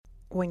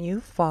When you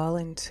fall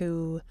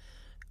into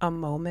a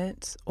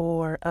moment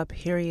or a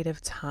period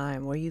of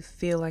time where you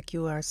feel like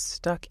you are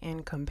stuck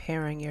in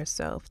comparing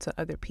yourself to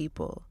other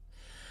people,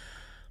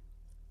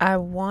 I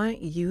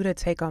want you to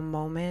take a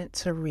moment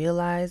to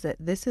realize that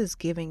this is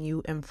giving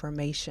you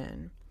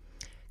information.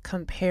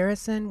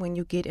 Comparison, when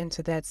you get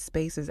into that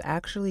space, is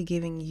actually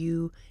giving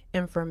you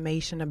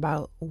information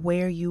about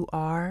where you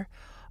are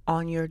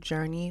on your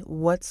journey,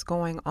 what's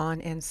going on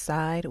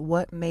inside,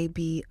 what may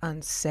be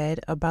unsaid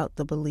about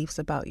the beliefs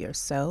about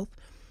yourself.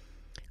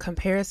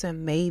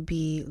 Comparison may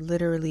be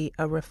literally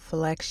a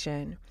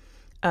reflection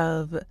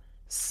of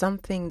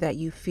something that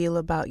you feel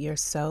about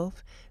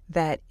yourself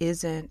that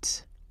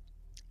isn't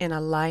in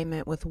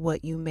alignment with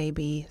what you may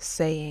be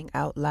saying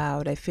out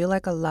loud. I feel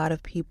like a lot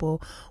of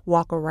people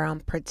walk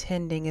around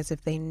pretending as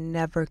if they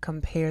never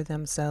compare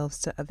themselves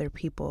to other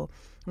people,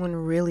 when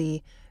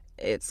really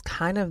it's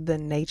kind of the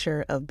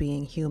nature of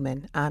being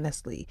human,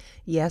 honestly.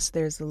 Yes,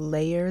 there's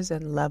layers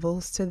and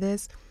levels to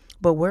this,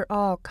 but we're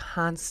all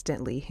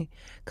constantly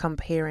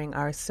comparing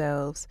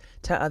ourselves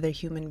to other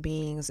human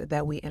beings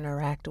that we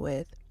interact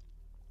with.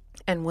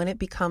 And when it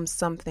becomes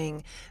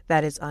something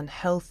that is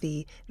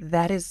unhealthy,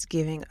 that is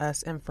giving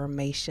us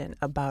information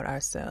about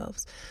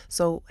ourselves.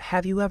 So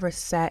have you ever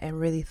sat and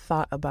really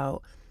thought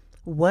about,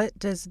 what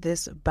does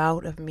this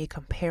bout of me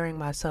comparing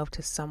myself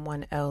to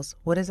someone else,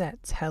 what is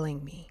that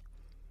telling me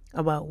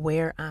about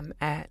where I'm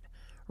at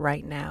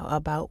right now,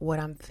 about what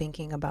I'm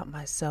thinking about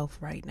myself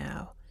right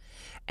now?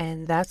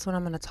 And that's what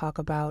I'm going to talk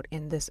about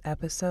in this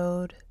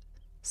episode.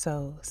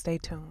 So stay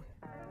tuned.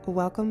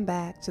 Welcome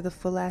back to the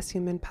Full Ass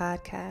Human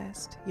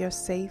podcast, your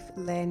safe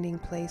landing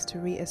place to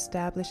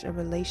reestablish a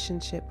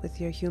relationship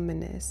with your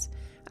humanness.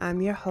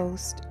 I'm your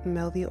host,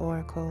 Mel the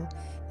Oracle,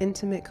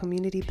 intimate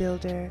community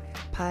builder,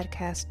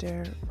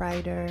 podcaster,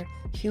 writer,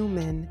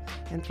 human,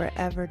 and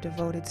forever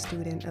devoted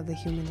student of the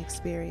human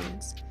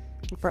experience.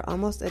 For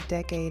almost a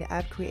decade,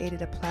 I've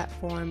created a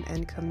platform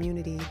and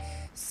community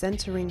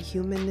centering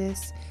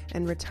humanness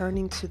and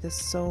returning to the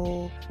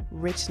soul,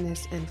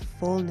 richness, and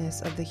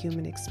fullness of the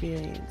human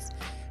experience.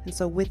 And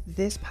so with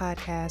this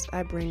podcast,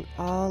 I bring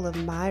all of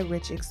my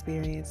rich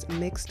experience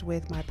mixed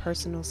with my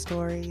personal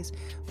stories,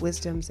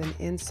 wisdoms, and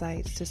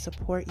insights to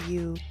support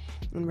you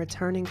in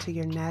returning to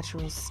your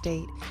natural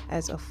state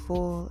as a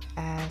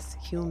full-ass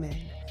human.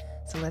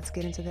 So let's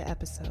get into the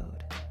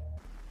episode.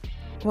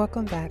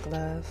 Welcome back,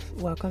 love.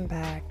 Welcome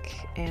back,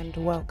 and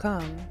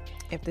welcome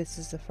if this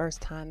is the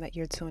first time that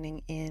you're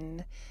tuning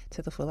in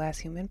to the Full Ass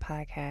Human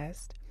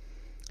podcast.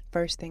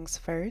 First things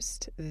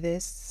first,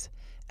 this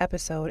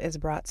episode is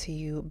brought to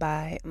you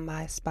by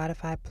my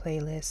Spotify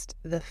playlist,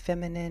 The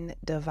Feminine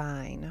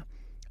Divine,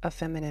 a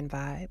feminine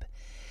vibe.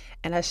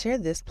 And I share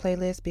this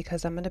playlist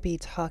because I'm going to be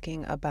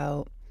talking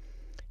about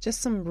just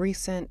some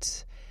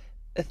recent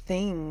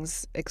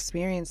things,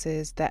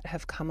 experiences that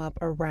have come up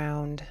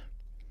around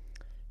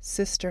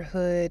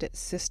sisterhood,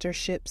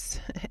 sisterships,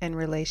 and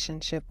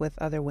relationship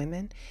with other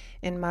women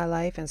in my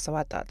life. And so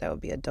I thought that would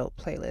be a dope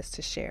playlist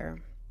to share.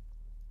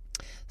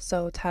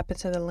 So tap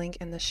into the link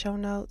in the show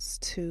notes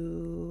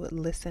to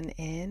listen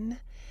in.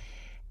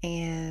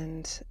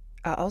 And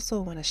I also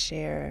want to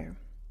share,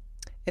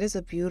 it is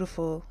a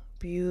beautiful,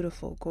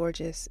 beautiful,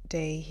 gorgeous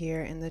day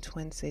here in the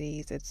Twin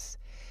Cities. It's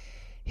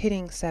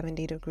hitting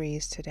 70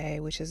 degrees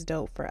today, which is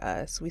dope for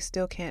us. We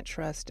still can't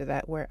trust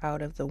that we're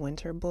out of the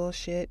winter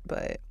bullshit,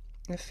 but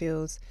it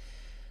feels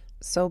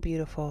so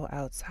beautiful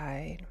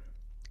outside.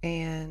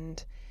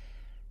 And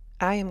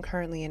I am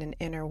currently in an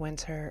inner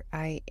winter.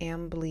 I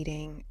am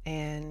bleeding.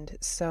 And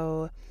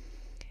so,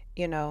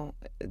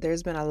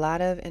 there's been a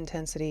lot of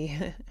intensity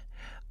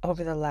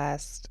over the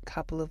last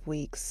couple of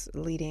weeks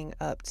leading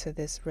up to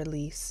this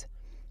release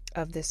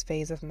of this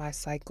phase of my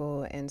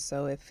cycle. And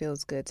so it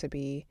feels good to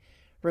be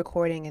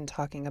recording and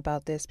talking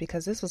about this,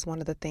 because this was one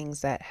of the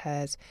things that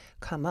has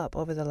come up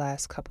over the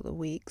last couple of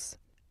weeks.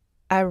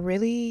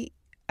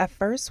 I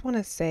first want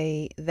to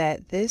say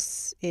that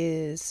this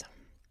is,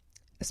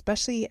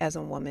 especially as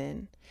a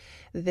woman,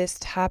 this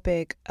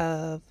topic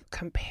of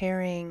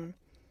comparing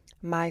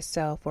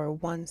myself or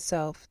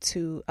oneself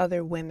to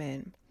other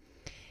women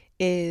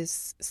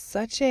is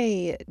such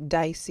a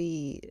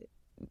dicey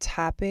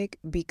topic,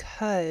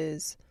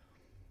 because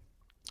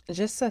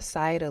just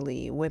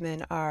societally,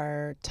 women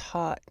are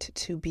taught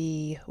to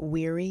be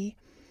weary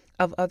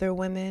of other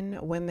women.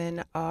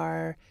 Women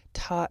are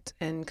taught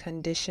and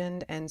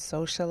conditioned and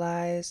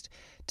socialized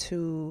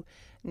to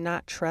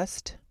not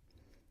trust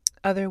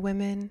other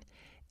women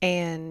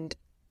and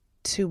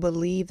to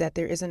believe that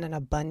there isn't an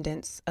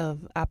abundance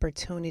of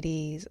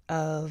opportunities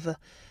of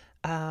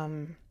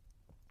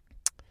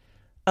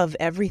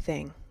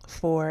everything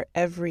for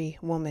every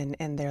woman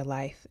in their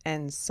life.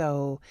 And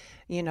so,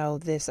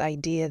 this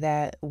idea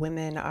that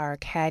women are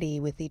catty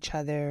with each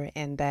other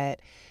and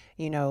that,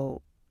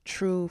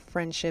 true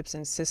friendships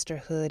and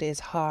sisterhood is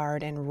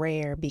hard and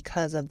rare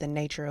because of the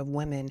nature of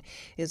women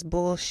is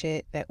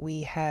bullshit that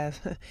we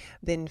have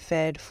been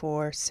fed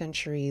for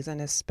centuries, and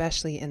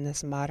especially in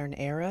this modern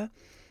era.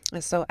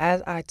 And so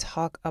as I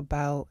talk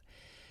about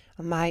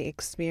my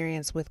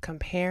experience with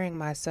comparing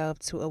myself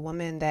to a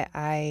woman that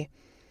I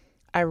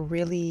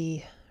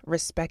really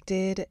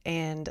respected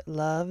and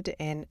loved,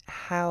 and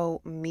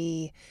how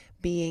me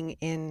being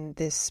in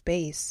this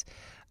space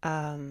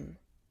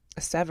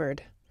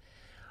severed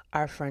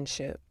our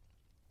friendship.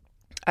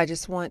 I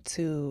just want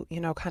to,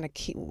 kind of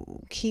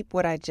keep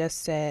what I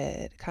just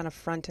said kind of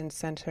front and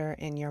center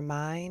in your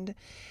mind,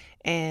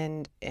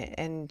 and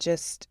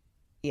just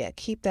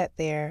keep that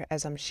there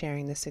as I'm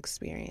sharing this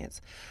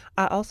experience.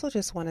 I also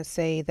just want to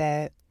say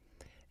that,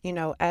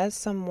 as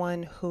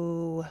someone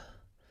who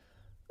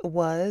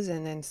was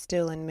and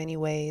still in many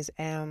ways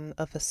am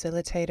a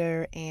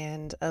facilitator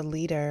and a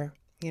leader,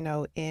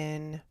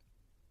 in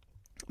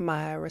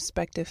my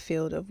respective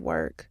field of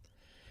work,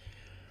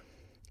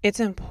 it's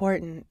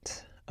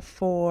important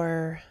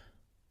for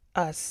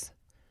us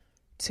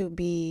to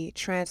be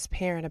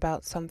transparent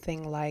about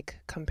something like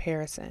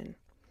comparison,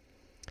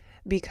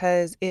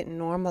 because it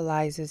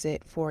normalizes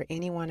it for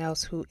anyone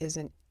else who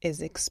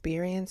is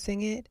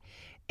experiencing it,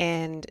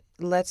 and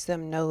lets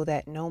them know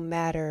that no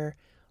matter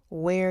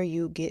where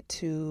you get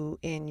to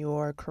in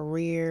your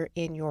career,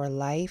 in your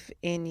life,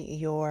 in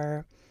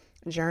your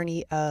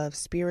journey of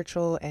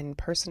spiritual and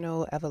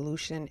personal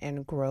evolution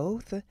and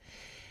growth,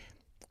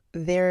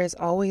 there is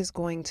always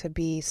going to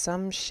be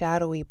some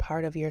shadowy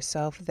part of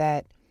yourself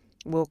that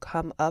will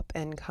come up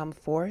and come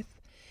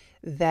forth,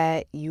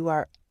 that you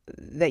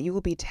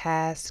will be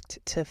tasked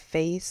to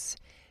face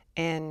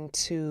and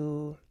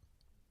to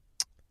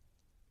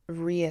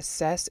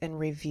reassess and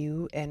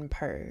review and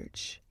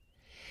purge.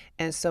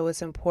 And so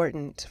it's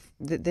important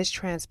that this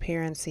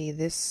transparency,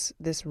 this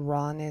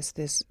rawness,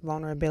 this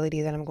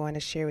vulnerability that I'm going to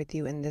share with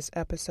you in this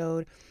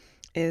episode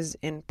is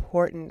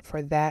important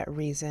for that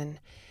reason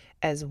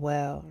as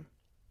well.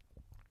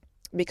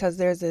 Because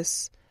there's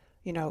this,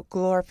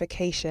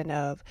 glorification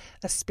of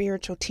a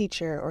spiritual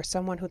teacher or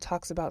someone who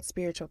talks about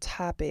spiritual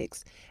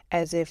topics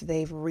as if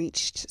they've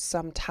reached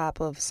some top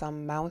of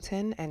some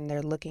mountain and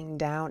they're looking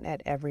down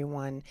at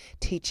everyone,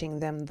 teaching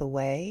them the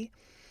way.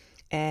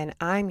 And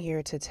I'm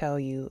here to tell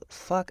you,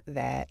 fuck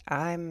that.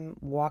 I'm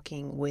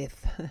walking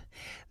with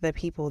the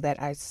people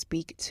that I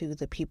speak to,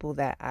 the people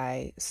that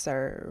I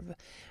serve,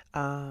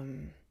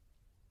 and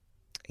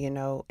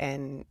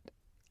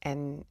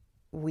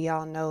we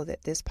all know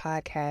that this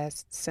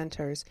podcast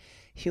centers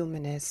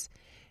humanists,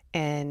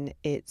 and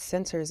it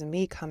centers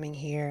me coming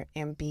here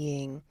and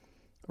being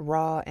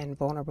raw and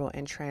vulnerable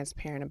and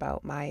transparent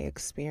about my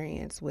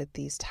experience with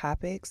these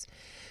topics,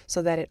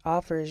 so that it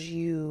offers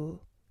you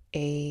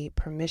a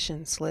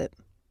permission slip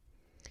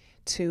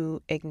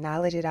to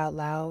acknowledge it out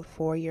loud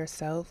for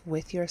yourself,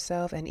 with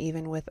yourself, and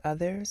even with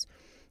others,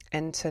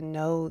 and to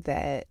know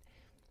that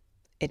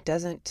it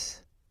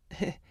doesn't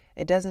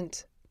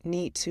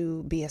need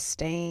to be a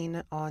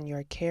stain on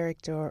your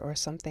character or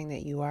something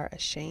that you are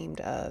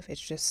ashamed of.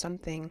 It's just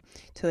something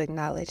to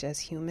acknowledge as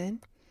human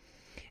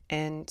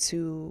and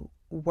to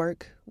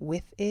work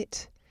with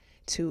it,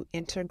 to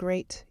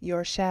integrate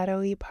your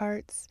shadowy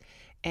parts,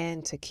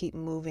 and to keep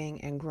moving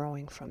and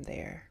growing from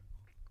there.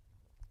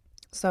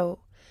 So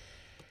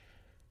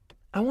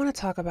I want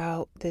to talk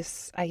about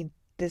this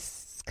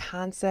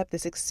concept,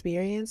 this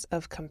experience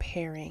of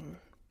comparing.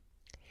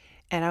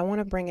 And I want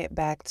to bring it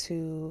back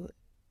to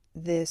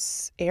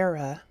this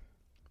era,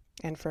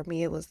 and for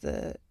me it was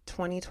the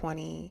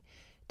 2020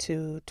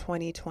 to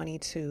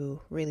 2022,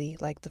 really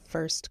like the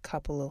first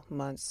couple of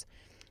months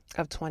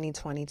of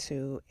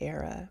 2022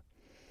 era,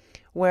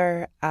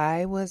 where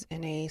I was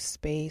in a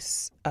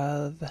space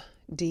of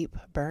deep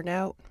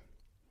burnout,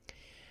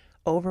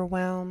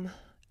 overwhelm.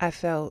 I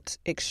felt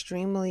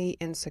extremely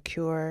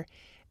insecure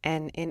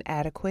and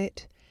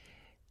inadequate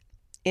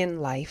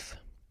in life,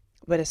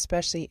 but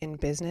especially in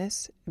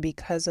business,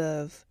 because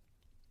of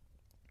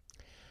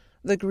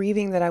the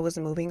grieving that I was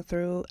moving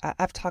through.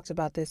 I've talked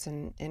about this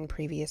in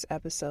previous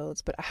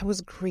episodes, but I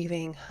was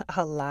grieving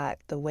a lot,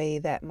 the way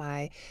that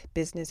my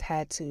business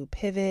had to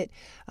pivot,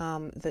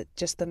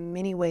 just the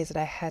many ways that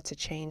I had to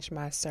change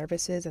my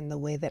services and the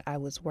way that I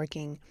was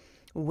working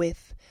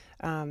with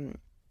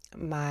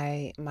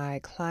my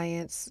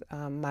clients,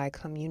 my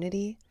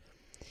community.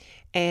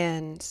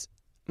 And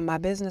my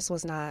business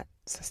was not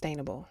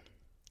sustainable.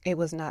 It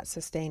was not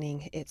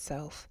sustaining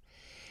itself.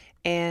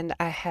 And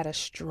I had a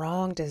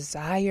strong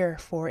desire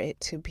for it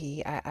to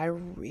be. I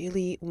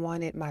really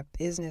wanted my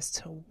business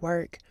to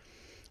work.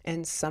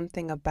 And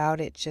something about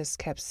it just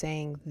kept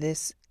saying,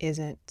 this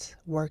isn't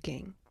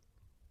working.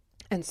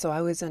 And so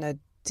I was in a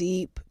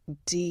deep,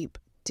 deep,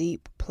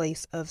 deep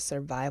place of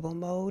survival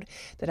mode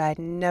that I'd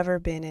never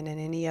been in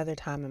any other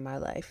time in my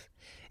life.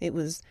 It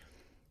was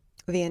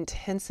the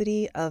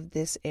intensity of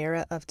this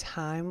era of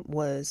time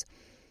was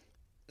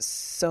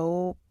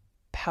so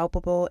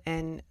palpable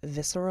and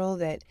visceral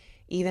that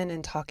even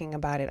in talking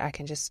about it, I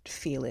can just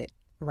feel it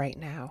right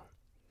now.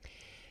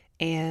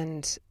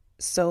 And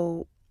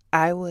so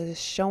I was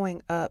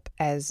showing up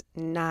as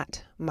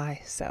not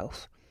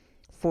myself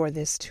for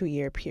this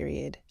 2-year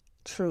period.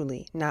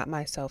 Truly not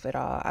myself at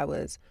all. I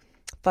was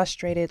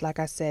frustrated, like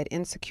I said,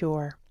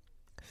 insecure,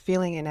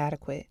 feeling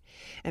inadequate.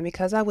 And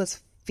because I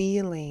was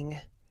feeling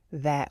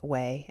that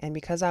way, and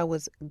because I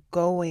was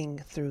going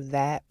through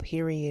that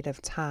period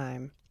of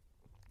time,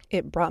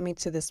 it brought me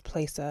to this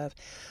place of,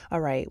 all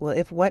right, well,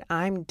 if what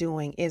I'm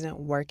doing isn't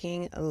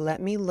working,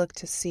 let me look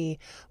to see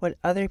what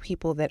other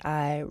people that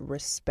I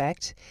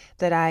respect,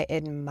 that I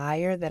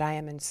admire, that I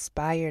am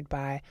inspired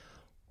by,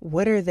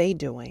 what are they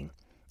doing?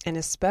 And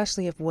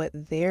especially if what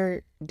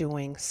they're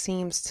doing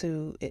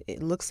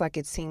it looks like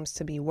it seems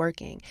to be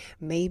working.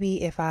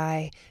 Maybe if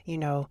I,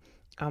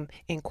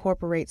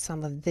 incorporate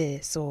some of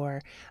this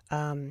or,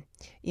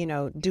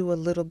 do a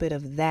little bit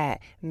of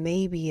that,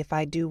 maybe if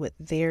I do what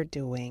they're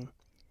doing,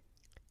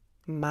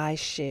 my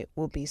shit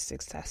will be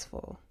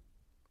successful.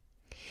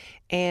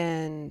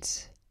 And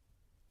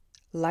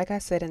like I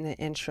said in the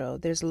intro,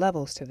 there's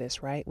levels to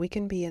this, right? We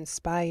can be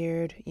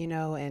inspired,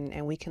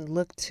 and we can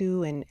look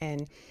to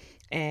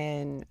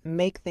and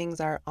make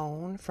things our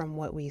own from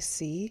what we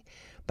see.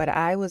 But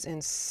I was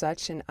in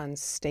such an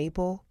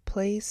unstable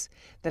place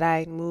that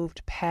I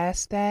moved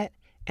past that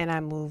and I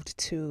moved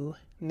to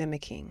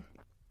mimicking.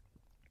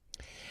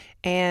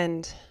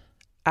 And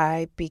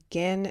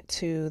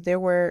there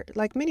were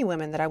like many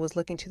women that I was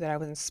looking to that I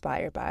was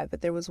inspired by,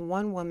 but there was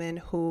one woman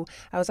who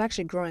I was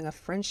actually growing a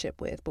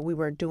friendship with, but we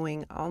were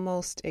doing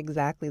almost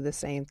exactly the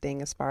same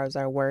thing as far as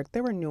our work.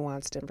 There were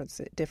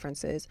nuanced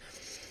differences,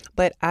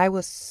 but I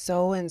was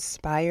so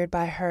inspired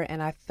by her,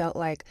 and I felt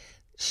like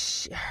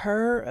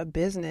her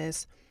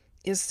business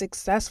is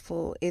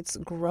successful. It's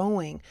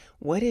growing.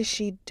 What is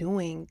she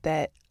doing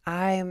that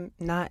I'm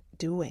not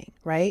doing,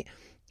 right?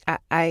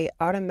 I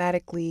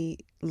automatically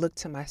looked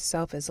to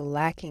myself as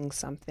lacking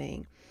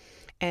something,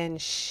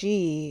 and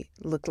she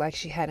looked like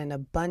she had an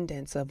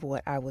abundance of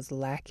what I was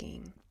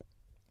lacking.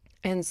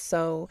 And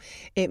so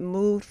it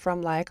moved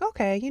from like,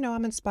 okay,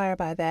 I'm inspired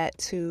by that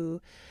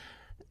to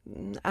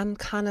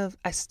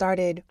I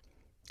started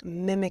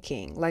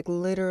mimicking, like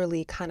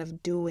literally kind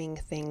of doing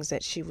things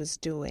that she was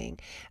doing.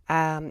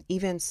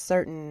 Even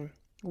certain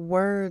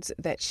words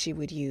that she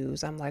would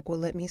use, I'm like, well,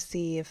 let me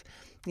see if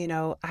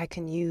I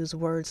can use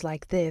words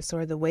like this,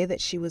 or the way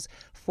that she was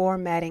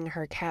formatting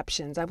her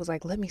captions. I was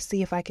like, let me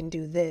see if I can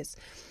do this.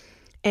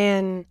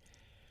 And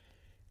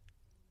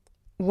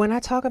when I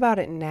talk about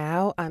it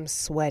now, I'm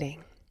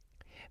sweating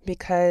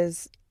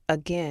because,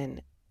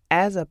 again,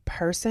 as a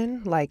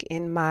person, like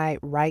in my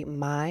right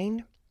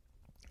mind,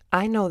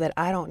 I know that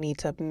I don't need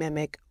to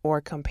mimic or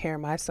compare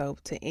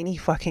myself to any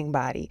fucking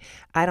body.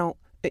 I don't,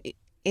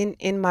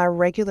 in my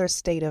regular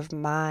state of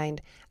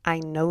mind,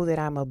 I know that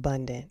I'm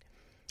abundant.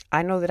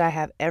 I know that I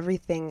have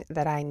everything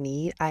that I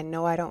need. I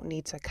know I don't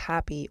need to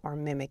copy or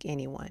mimic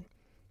anyone.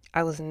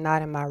 I was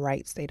not in my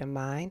right state of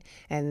mind,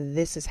 and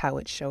this is how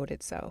it showed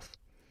itself.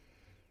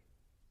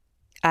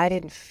 I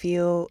didn't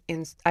feel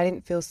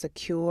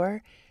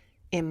secure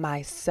in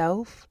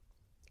myself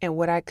and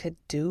what I could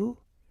do,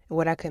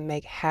 what I could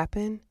make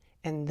happen,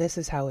 and this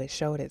is how it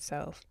showed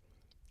itself.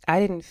 I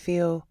didn't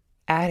feel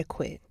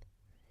adequate.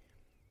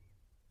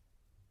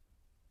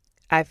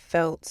 I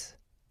felt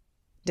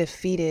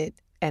defeated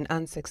and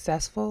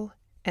unsuccessful,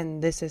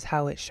 and this is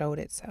how it showed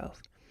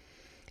itself.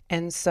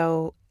 And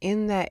so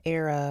in that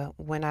era,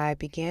 when I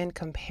began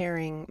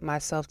comparing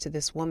myself to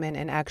this woman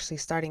and actually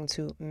starting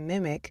to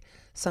mimic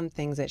some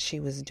things that she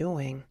was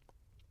doing,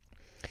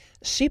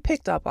 she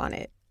picked up on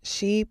it.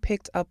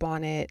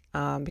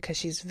 Because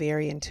she's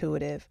very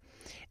intuitive.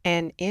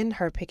 And in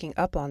her picking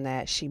up on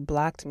that, she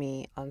blocked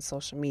me on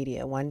social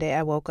media. One day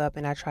I woke up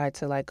and I tried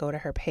to go to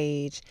her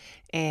page,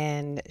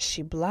 and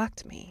she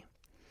blocked me.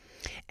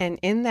 And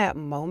in that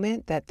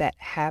moment that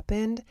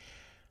happened,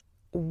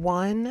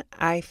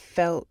 I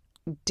felt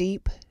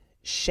deep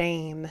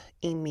shame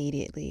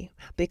immediately,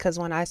 because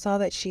when I saw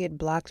that she had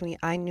blocked me,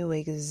 I knew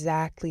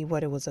exactly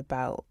what it was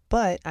about,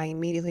 but I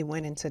immediately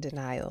went into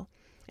denial.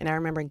 And I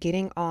remember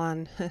getting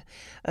on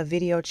a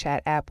video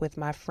chat app with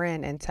my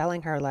friend and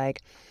telling her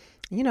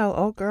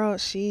oh girl,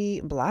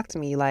 she blocked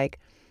me.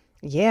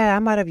 Yeah, I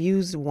might have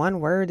used one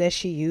word that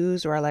she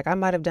used, or I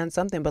might have done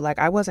something, but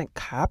I wasn't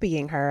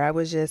copying her. I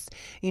was just,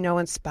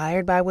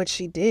 inspired by what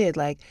she did.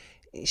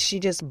 She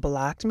just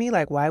blocked me.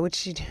 Why would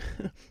she do?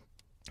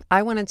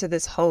 I went into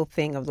this whole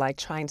thing of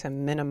trying to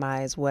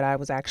minimize what I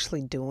was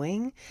actually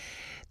doing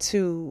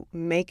to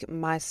make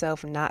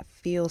myself not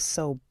feel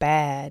so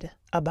bad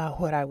about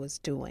what I was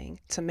doing,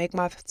 to make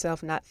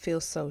myself not feel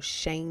so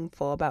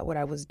shameful about what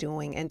I was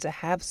doing, and to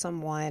have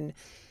someone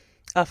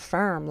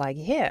affirm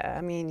yeah,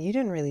 I mean, you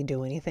didn't really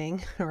do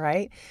anything,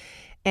 right?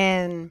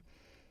 And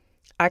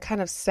I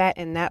kind of sat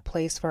in that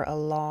place for a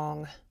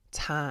long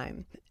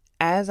time.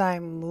 As I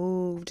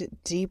moved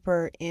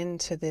deeper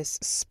into this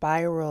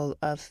spiral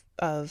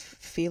of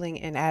feeling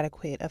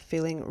inadequate, of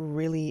feeling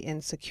really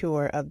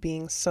insecure, of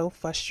being so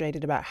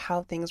frustrated about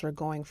how things were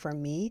going for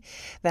me,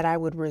 that I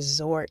would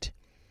resort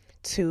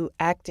to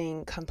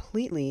acting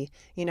completely,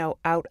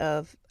 out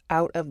of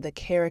the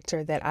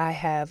character that I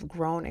have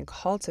grown and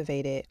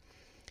cultivated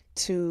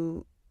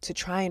to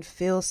try and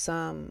fill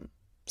some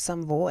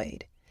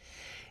void.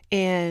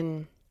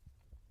 And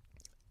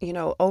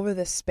over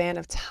the span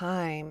of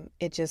time,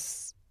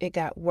 it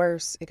got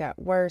worse. It got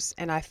worse.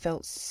 And I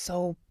felt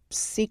so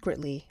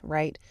secretly,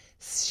 right,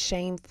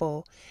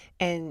 shameful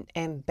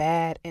and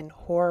bad and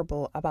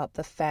horrible about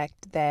the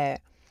fact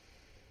that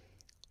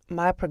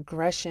my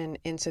progression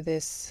into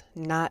this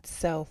not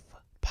self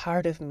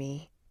part of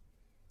me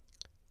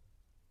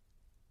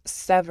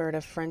severed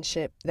a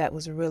friendship that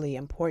was really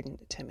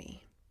important to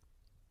me.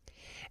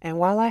 And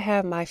while I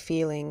have my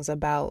feelings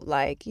about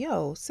like,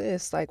 yo,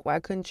 sis, like, why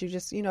couldn't you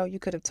just, you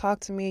could have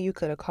talked to me, you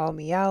could have called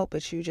me out,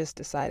 but you just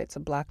decided to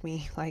block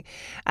me. Like,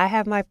 I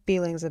have my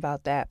feelings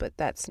about that, but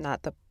that's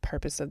not the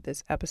purpose of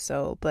this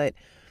episode. But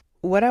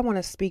what I want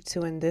to speak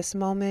to in this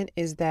moment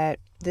is that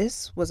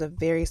this was a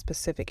very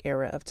specific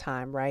era of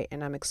time, right?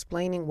 And I'm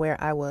explaining where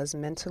I was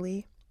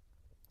mentally,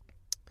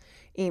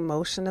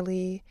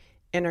 emotionally,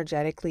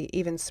 energetically,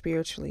 even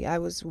spiritually. I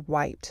was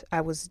wiped. I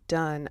was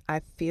done.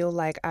 I feel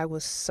like I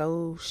was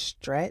so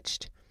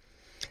stretched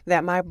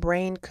that my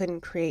brain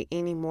couldn't create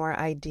any more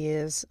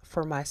ideas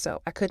for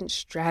myself. I couldn't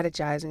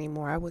strategize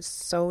anymore. I was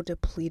so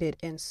depleted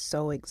and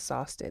so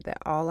exhausted that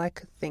all I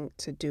could think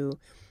to do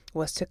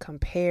was to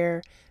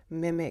compare,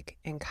 mimic,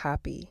 and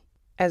copy.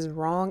 As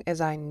wrong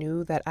as I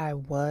knew that I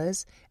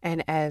was,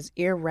 and as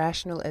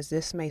irrational as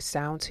this may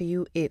sound to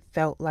you, it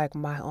felt like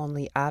my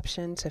only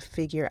option to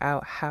figure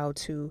out how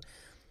to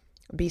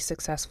be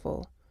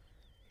successful,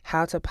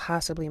 how to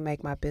possibly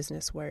make my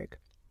business work.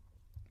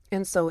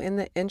 And so in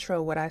the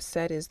intro, what I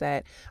said is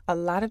that a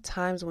lot of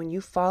times when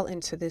you fall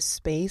into this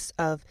space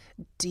of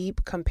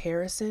deep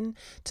comparison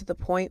to the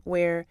point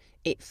where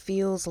it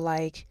feels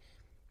like,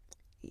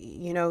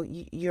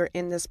 you're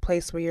in this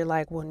place where you're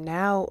like, well,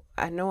 now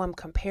I know I'm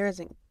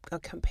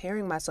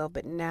comparing myself,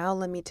 but now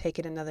let me take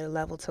it another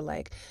level to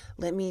like,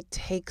 let me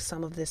take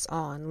some of this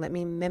on. Let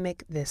me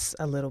mimic this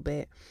a little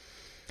bit.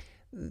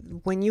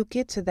 When you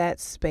get to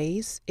that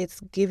space, it's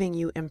giving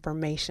you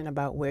information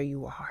about where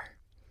you are.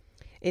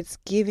 It's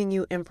giving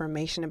you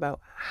information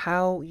about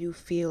how you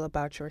feel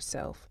about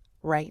yourself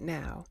right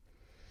now.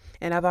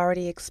 And I've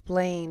already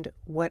explained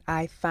what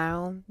I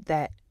found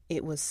that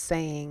it was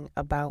saying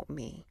about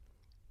me.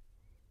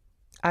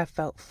 I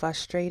felt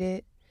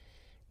frustrated,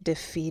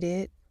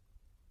 defeated.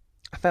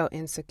 I felt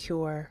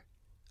insecure.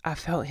 I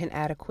felt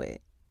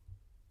inadequate.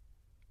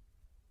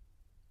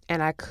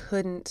 And I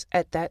couldn't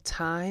at that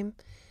time,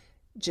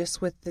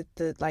 just with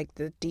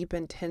the deep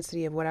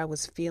intensity of what I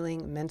was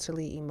feeling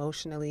mentally,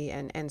 emotionally,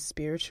 and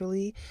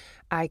spiritually,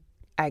 I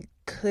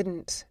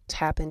couldn't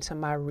tap into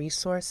my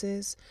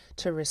resources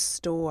to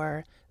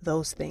restore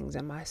those things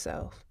in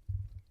myself.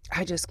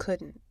 I just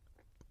couldn't.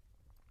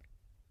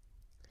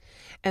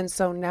 And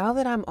so now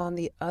that I'm on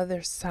the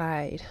other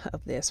side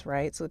of this,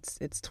 right? So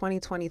it's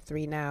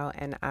 2023 now,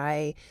 and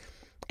I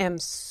am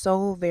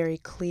so very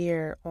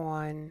clear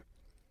on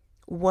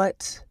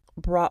what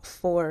brought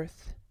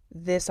forth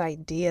this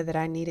idea that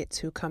I needed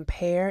to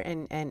compare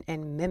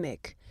and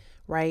mimic,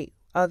 right,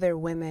 other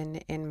women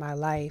in my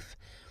life.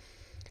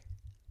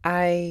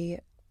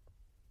 That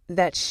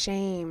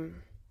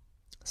shame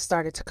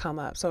started to come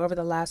up. So over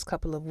the last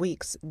couple of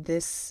weeks,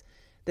 this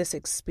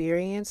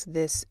experience,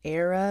 this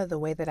era, the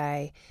way that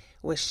I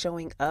was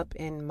showing up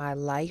in my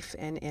life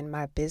and in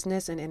my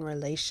business and in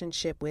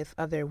relationship with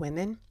other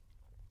women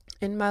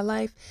in my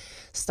life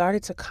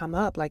started to come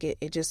up. Like it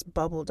just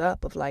bubbled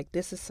up of like,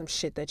 this is some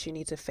shit that you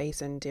need to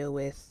face and deal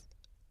with,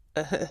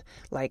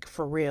 like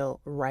for real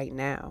right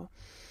now.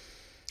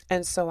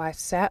 And so I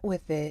sat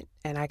with it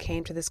and I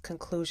came to this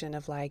conclusion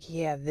of like,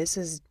 yeah, this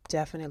is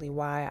definitely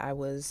why I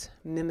was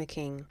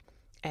mimicking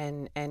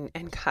and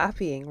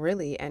copying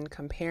really and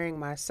comparing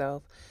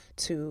myself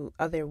to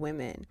other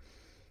women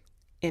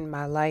in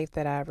my life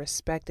that I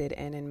respected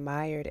and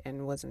admired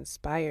and was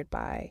inspired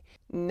by.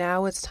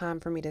 Now it's time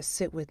for me to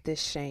sit with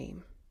this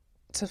shame,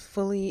 to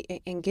fully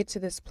and get to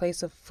this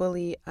place of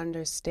fully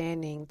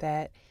understanding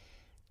that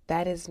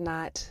is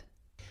not,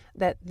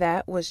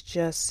 that was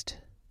just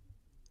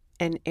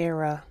an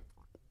era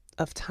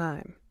of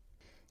time.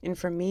 And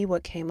for me,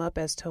 what came up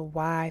as to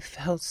why I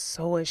felt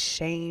so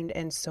ashamed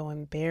and so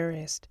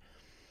embarrassed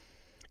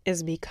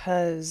is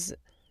because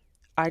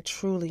I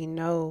truly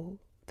know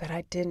that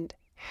I didn't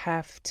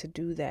have to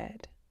do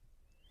that.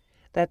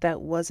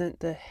 That wasn't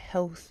the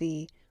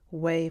healthy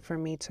way for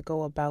me to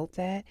go about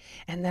that.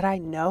 And that I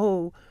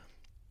know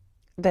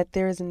that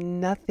there's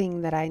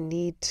nothing that I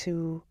need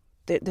to,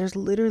 there's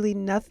literally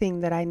nothing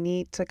that I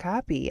need to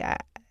copy.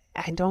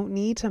 I don't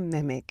need to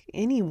mimic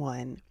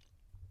anyone.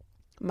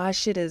 My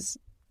shit is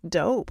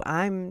dope.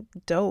 I'm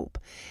dope.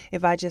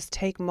 If I just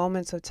take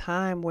moments of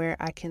time where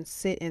I can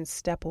sit and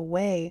step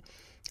away,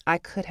 I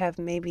could have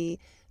maybe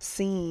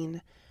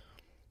seen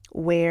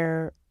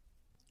where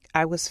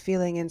I was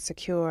feeling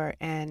insecure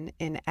and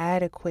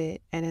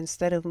inadequate. And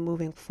instead of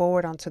moving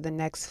forward onto the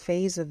next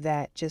phase of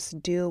that,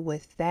 just deal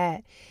with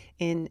that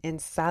in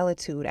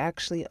solitude,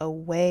 actually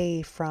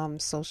away from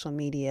social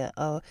media,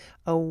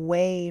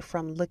 away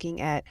from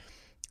looking at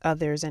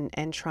others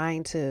and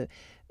trying to,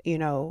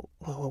 well,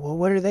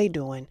 what are they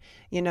doing?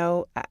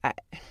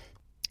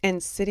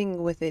 And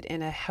sitting with it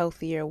in a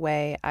healthier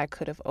way, I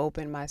could have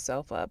opened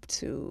myself up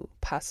to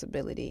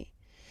possibility.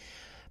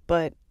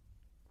 But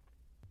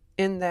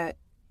in that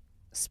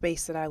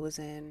space that I was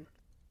in,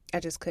 I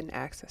just couldn't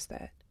access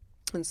that.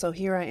 And so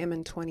here I am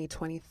in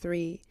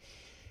 2023,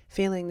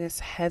 feeling this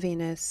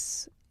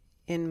heaviness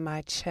in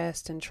my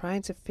chest and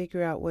trying to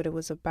figure out what it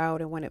was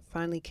about. And when it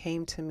finally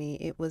came to me,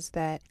 it was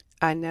that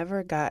I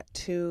never got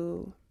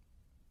to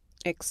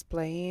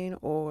explain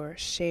or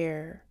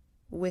share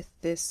with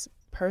this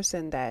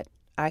person that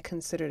I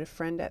considered a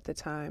friend at the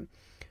time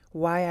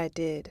why I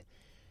did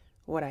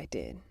what I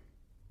did.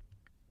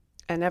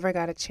 I never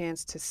got a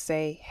chance to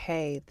say,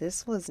 hey,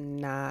 this was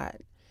not,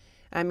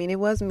 I mean, it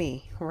was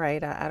me,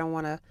 right? I don't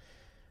want to,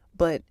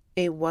 but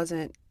it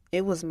wasn't,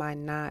 it was my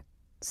not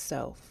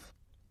self.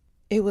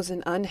 It was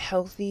an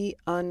unhealthy,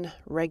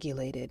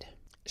 unregulated,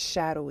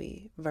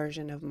 shadowy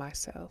version of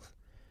myself.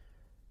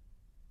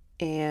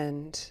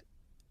 And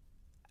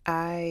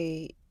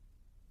I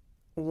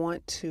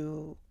want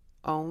to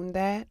own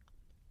that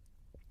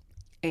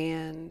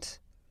and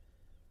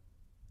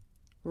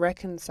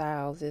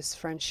reconcile this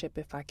friendship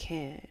if I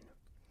can.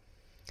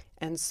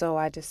 And so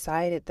I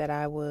decided that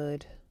I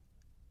would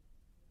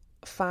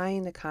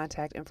find the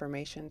contact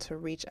information to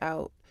reach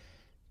out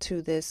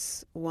to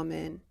this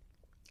woman.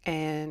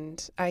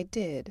 And I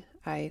did.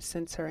 I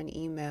sent her an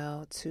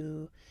email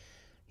to,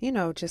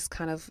 just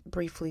kind of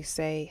briefly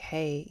say,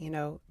 hey,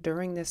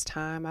 during this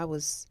time I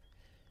was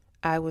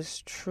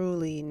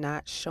truly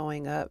not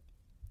showing up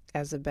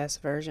as the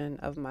best version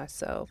of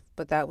myself,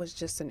 but that was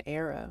just an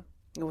era.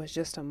 It was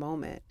just a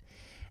moment,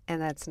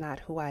 and that's not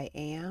who I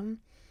am.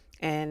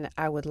 And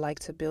I would like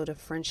to build a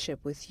friendship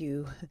with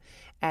you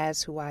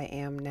as who I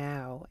am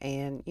now,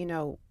 and,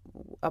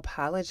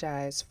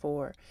 apologize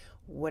for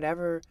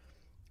whatever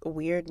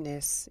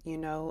weirdness,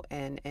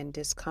 and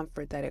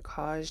discomfort that it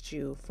caused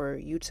you, for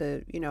you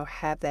to,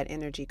 have that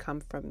energy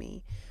come from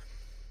me.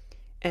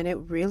 And it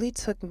really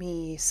took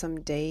me some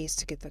days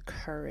to get the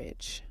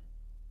courage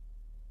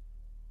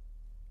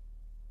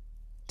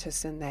to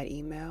send that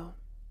email.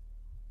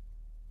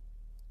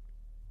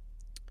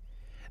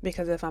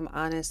 Because if I'm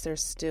honest,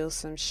 there's still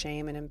some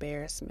shame and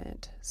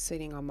embarrassment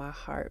sitting on my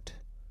heart.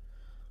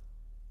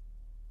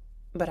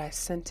 But I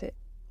sent it.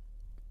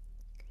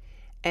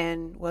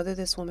 And whether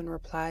this woman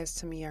replies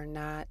to me or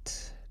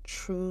not,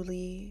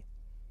 truly,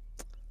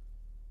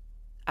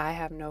 I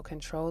have no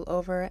control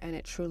over, and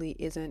it truly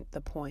isn't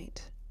the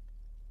point.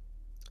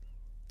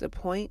 The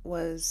point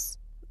was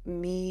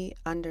me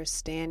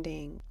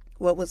understanding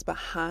what was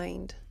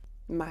behind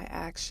my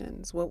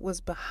actions, what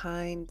was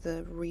behind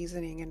the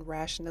reasoning and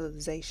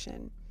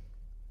rationalization,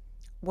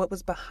 what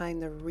was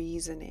behind the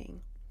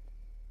reasoning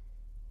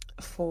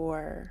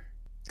for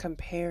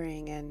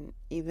comparing and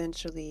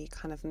eventually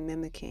kind of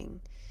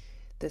mimicking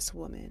this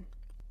woman.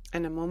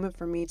 And a moment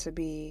for me to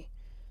be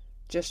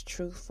just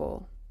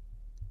truthful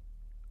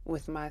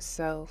with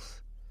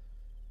myself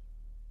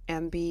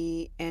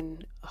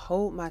and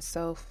hold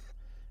myself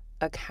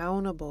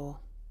accountable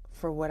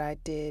for what I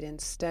did,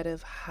 instead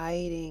of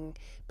hiding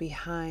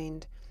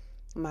behind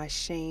my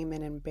shame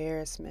and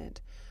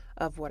embarrassment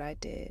of what I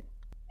did.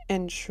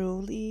 And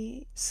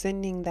truly,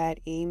 sending that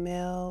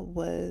email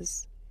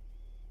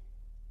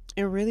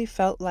it really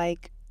felt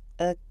like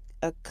a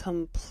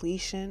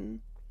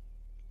completion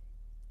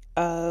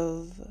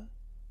of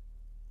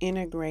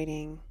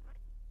integrating,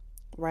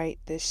 right,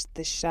 this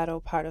shadow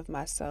part of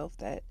myself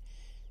that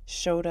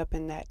showed up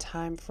in that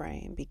time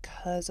frame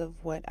because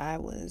of what I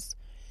was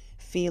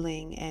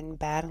feeling and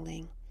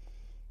battling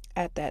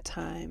at that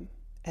time.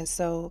 And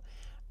so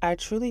I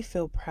truly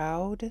feel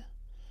proud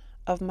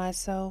of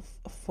myself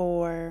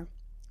for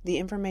the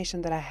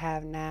information that I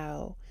have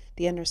now,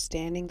 the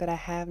understanding that I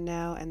have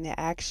now, and the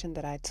action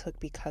that I took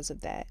because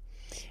of that.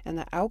 And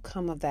the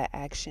outcome of that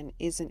action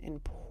isn't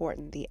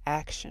important. The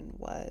action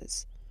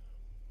was.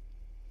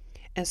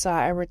 And so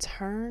I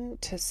return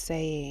to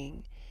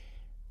saying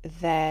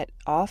that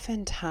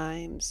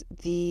oftentimes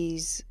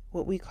these,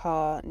 what we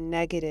call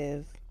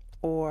negative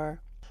or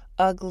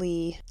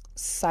ugly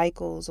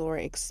cycles or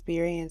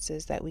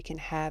experiences that we can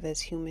have as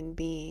human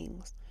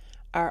beings,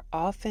 are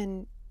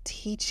often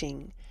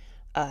teaching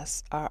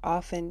us, are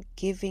often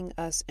giving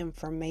us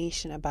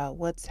information about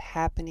what's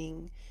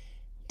happening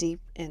deep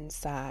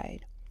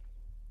inside,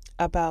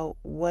 about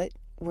what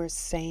we're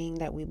saying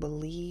that we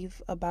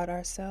believe about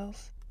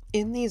ourselves.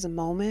 In these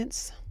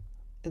moments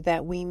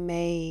that we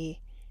may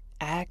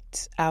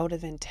act out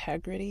of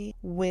integrity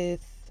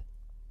with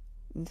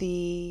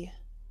the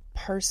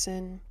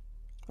person,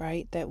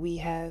 right, that we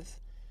have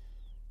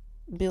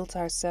built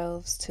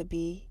ourselves to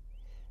be,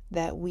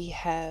 that we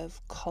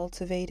have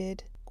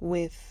cultivated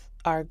with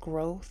our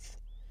growth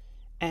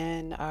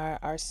and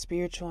our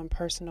spiritual and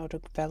personal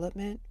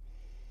development,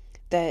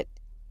 that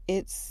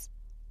it's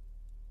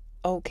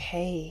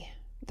okay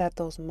that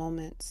those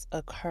moments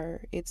occur.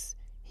 It's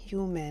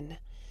human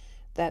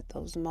that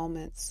those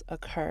moments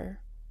occur.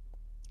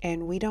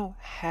 And we don't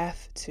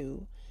have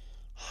to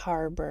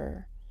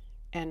harbor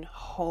and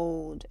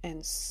hold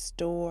and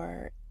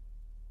store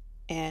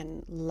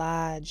and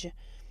lodge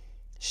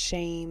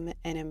shame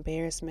and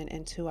embarrassment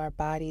into our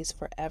bodies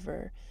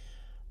forever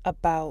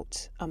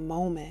about a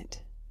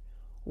moment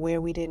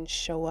where we didn't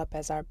show up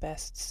as our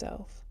best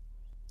self,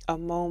 a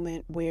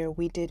moment where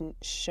we didn't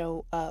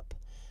show up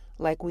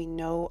like we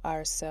know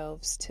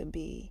ourselves to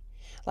be,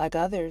 like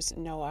others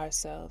know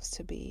ourselves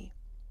to be.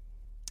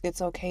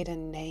 It's okay to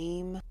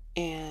name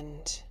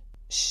and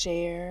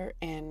share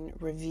and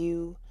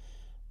review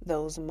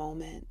those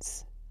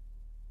moments,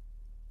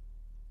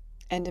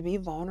 and to be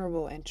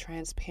vulnerable and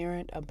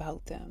transparent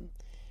about them.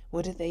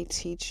 What did they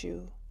teach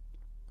you?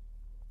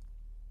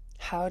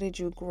 How did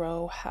you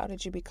grow? How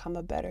did you become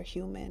a better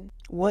human?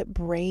 What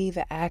brave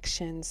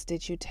actions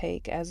did you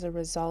take as a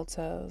result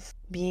of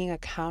being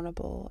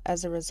accountable,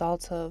 as a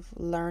result of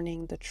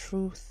learning the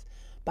truth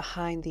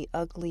behind the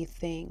ugly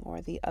thing or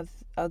the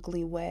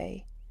ugly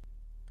way?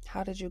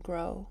 How did you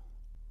grow?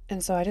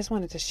 And so I just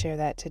wanted to share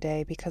that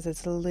today because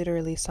it's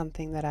literally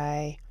something that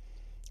I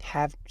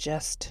have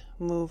just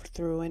moved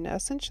through and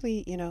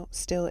essentially,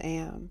 still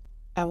am.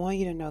 I want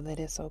you to know that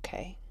it's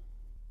okay.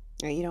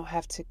 You don't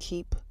have to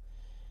keep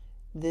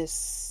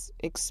this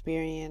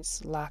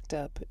experience locked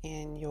up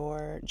in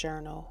your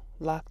journal,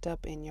 locked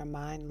up in your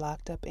mind,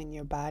 locked up in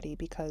your body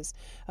because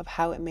of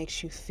how it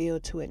makes you feel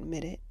to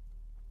admit it.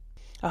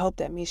 I hope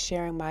that me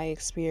sharing my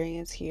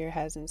experience here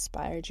has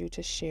inspired you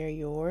to share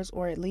yours,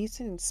 or at least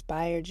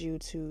inspired you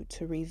to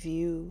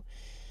review,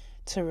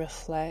 to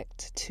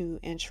reflect, to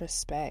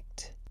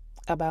introspect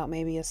about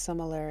maybe a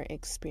similar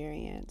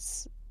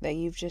experience that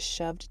you've just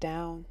shoved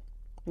down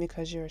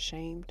because you're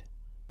ashamed.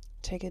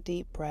 Take a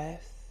deep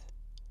breath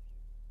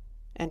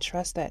and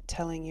trust that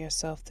telling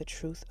yourself the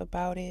truth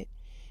about it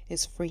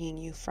is freeing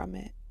you from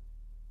it.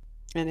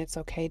 And it's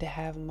okay to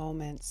have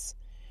moments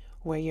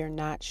where you're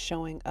not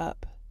showing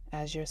up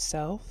as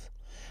yourself,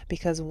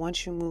 because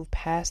once you move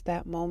past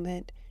that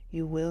moment,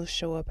 you will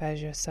show up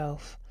as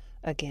yourself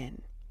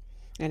again.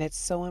 And it's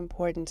so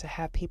important to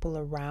have people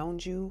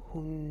around you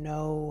who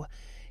know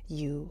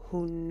you,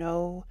 who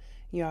know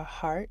your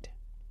heart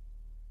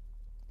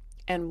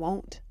and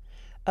won't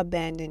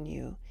abandon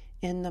you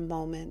in the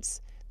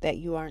moments that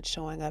you aren't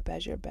showing up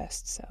as your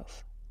best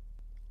self,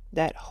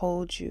 that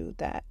hold you,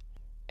 that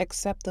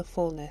accept the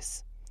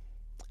fullness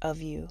of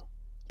you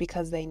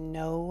because they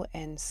know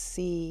and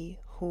see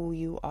who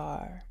you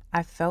are.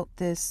 I felt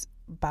this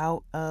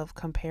bout of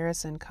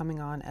comparison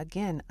coming on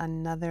again.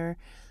 Another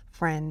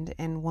friend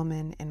and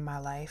woman in my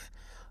life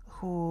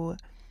who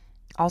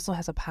also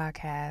has a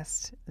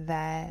podcast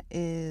that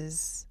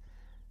is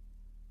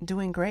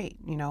doing great,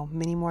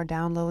 many more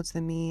downloads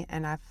than me.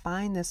 And I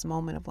find this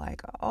moment of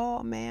like,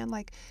 oh man,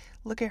 like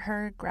look at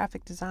her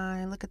graphic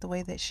design, look at the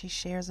way that she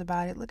shares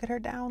about it, look at her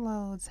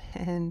downloads.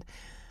 And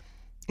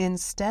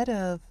instead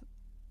of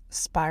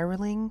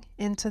spiraling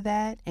into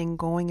that and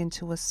going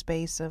into a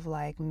space of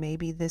like,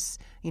 maybe this,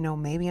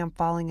 maybe I'm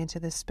falling into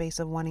this space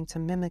of wanting to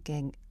mimic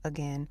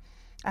again,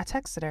 I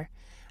texted her.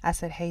 I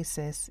said, hey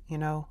sis,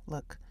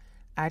 look,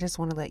 I just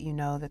want to let you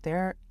know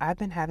that I've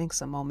been having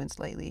some moments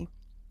lately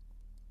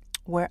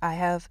where I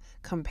have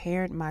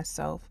compared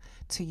myself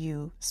to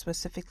you,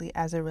 specifically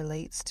as it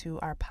relates to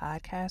our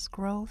podcast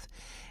growth.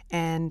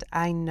 And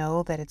I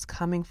know that it's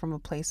coming from a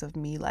place of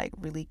me like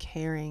really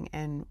caring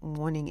and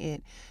wanting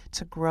it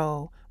to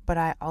grow. But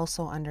I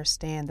also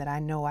understand that I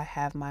know I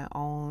have my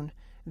own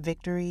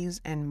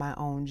victories and my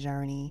own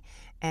journey.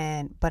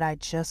 But I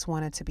just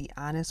wanted to be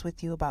honest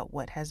with you about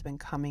what has been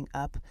coming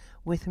up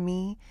with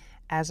me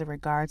as it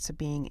regards to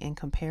being in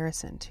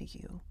comparison to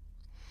you.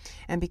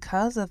 And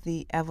because of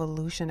the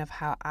evolution of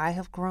how I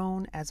have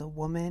grown as a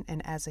woman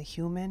and as a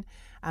human,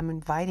 I'm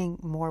inviting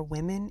more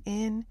women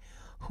in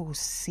who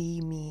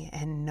see me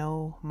and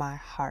know my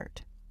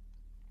heart.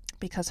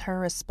 Because her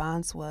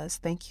response was,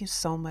 thank you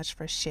so much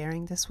for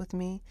sharing this with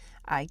me.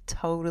 I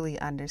totally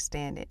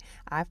understand it.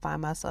 I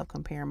find myself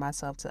comparing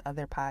myself to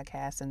other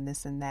podcasts and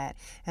this and that.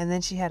 And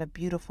then she had a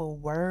beautiful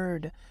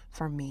word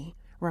for me,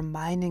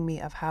 reminding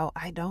me of how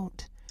I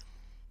don't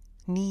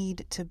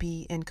need to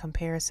be in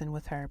comparison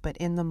with her, but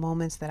in the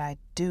moments that I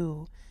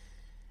do,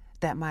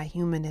 that my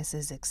humanness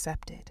is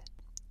accepted.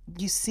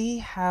 You see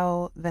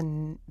how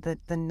the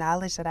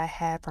knowledge that I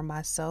had for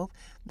myself,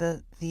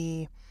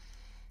 the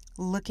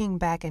looking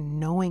back and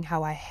knowing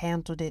how I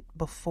handled it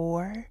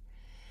before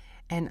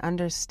and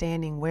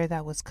understanding where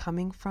that was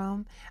coming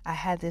from, I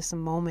had this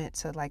moment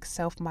to like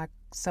self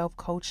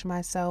coach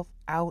myself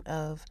out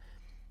of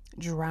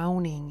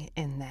drowning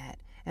in that.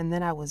 And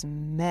then I was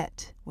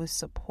met with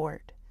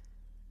support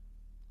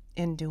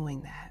in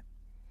doing that.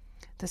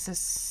 This is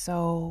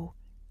so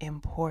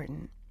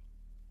important.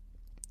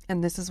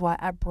 And this is why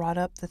I brought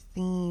up the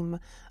theme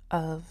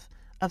of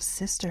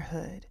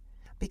sisterhood.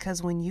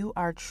 Because when you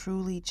are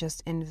truly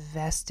just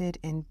invested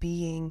in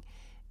being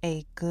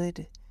a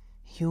good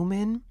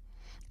human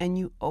and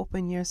you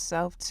open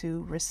yourself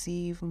to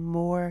receive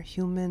more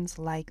humans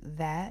like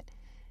that,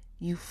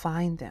 you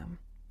find them.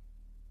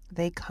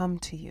 They come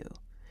to you.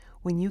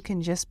 When you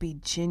can just be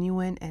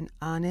genuine and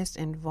honest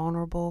and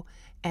vulnerable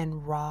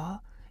and raw,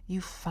 you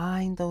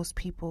find those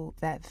people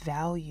that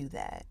value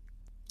that.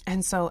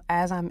 And so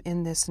as I'm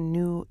in this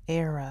new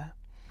era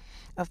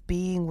of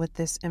being with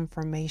this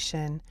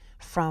information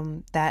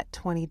from that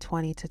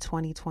 2020 to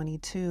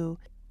 2022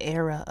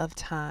 era of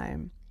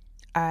time,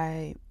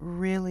 I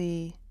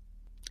really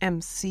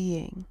am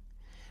seeing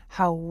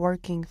how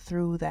working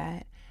through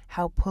that,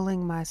 how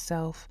pulling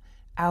myself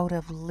out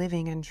of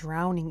living and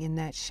drowning in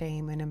that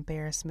shame and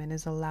embarrassment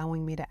is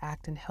allowing me to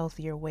act in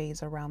healthier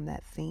ways around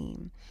that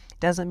theme.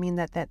 Doesn't mean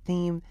that that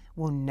theme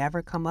will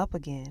never come up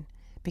again,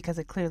 because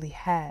it clearly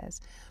has,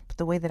 but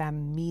the way that I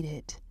meet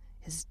it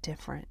is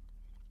different.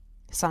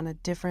 It's on a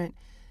different,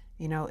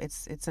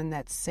 it's in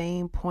that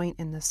same point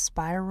in the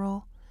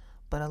spiral,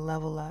 but a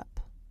level up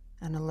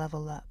and a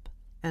level up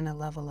and a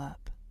level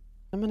up.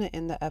 I'm going to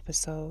end the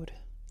episode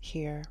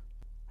here.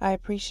 I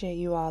appreciate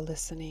you all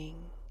listening,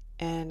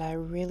 and I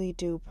really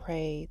do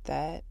pray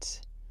that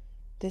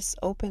this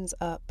opens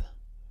up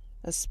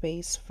a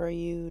space for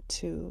you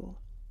to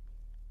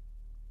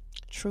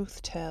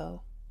truth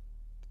tell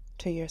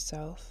to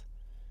yourself,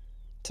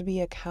 to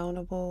be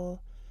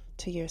accountable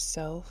to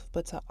yourself,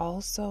 but to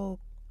also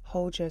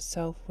hold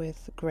yourself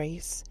with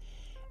grace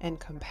and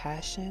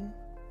compassion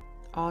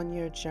on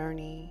your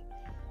journey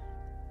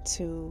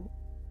to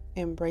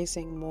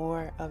embracing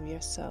more of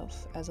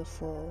yourself as a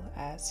full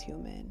ass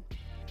human.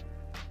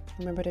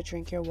 Remember to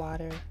drink your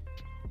water,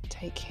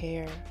 take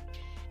care,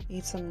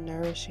 eat some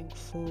nourishing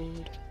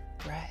food,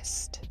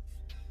 rest,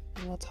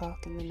 and we'll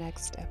talk in the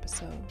next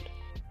episode.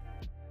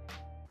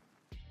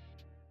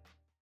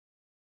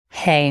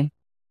 Hey,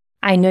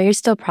 I know you're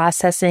still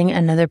processing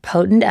another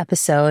potent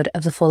episode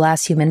of the Full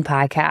Ass Human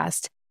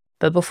podcast,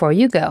 but before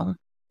you go,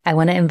 I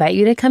want to invite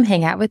you to come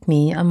hang out with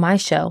me on my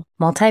show,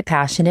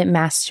 Multi-Passionate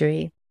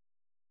Mastery.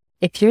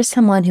 If you're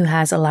someone who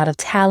has a lot of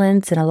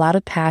talents and a lot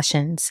of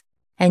passions,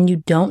 and you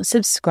don't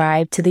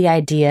subscribe to the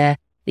idea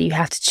that you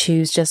have to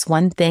choose just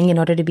one thing in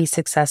order to be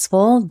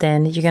successful,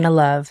 then you're going to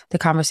love the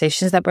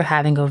conversations that we're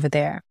having over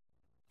there.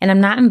 And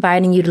I'm not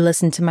inviting you to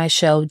listen to my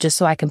show just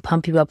so I can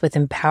pump you up with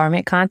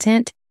empowerment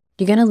content.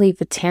 You're going to leave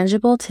with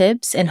tangible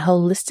tips and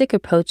holistic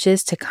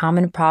approaches to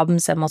common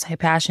problems that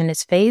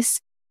multi-passionates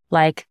face,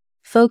 like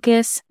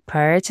focus,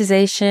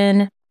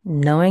 prioritization,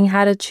 knowing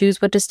how to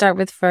choose what to start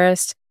with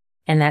first,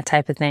 and that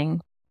type of thing.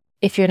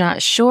 If you're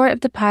not sure if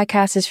the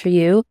podcast is for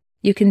you,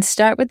 you can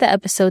start with the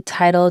episode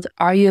titled,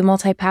 Are You a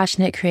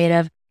Multi-Passionate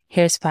Creative?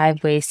 Here's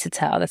 5 Ways to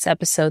Tell. That's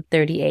episode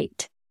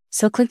 38.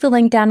 So click the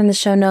link down in the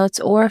show notes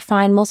or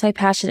find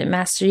Multi-Passionate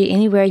Mastery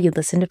anywhere you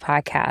listen to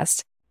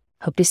podcasts.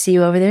 Hope to see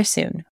you over there soon.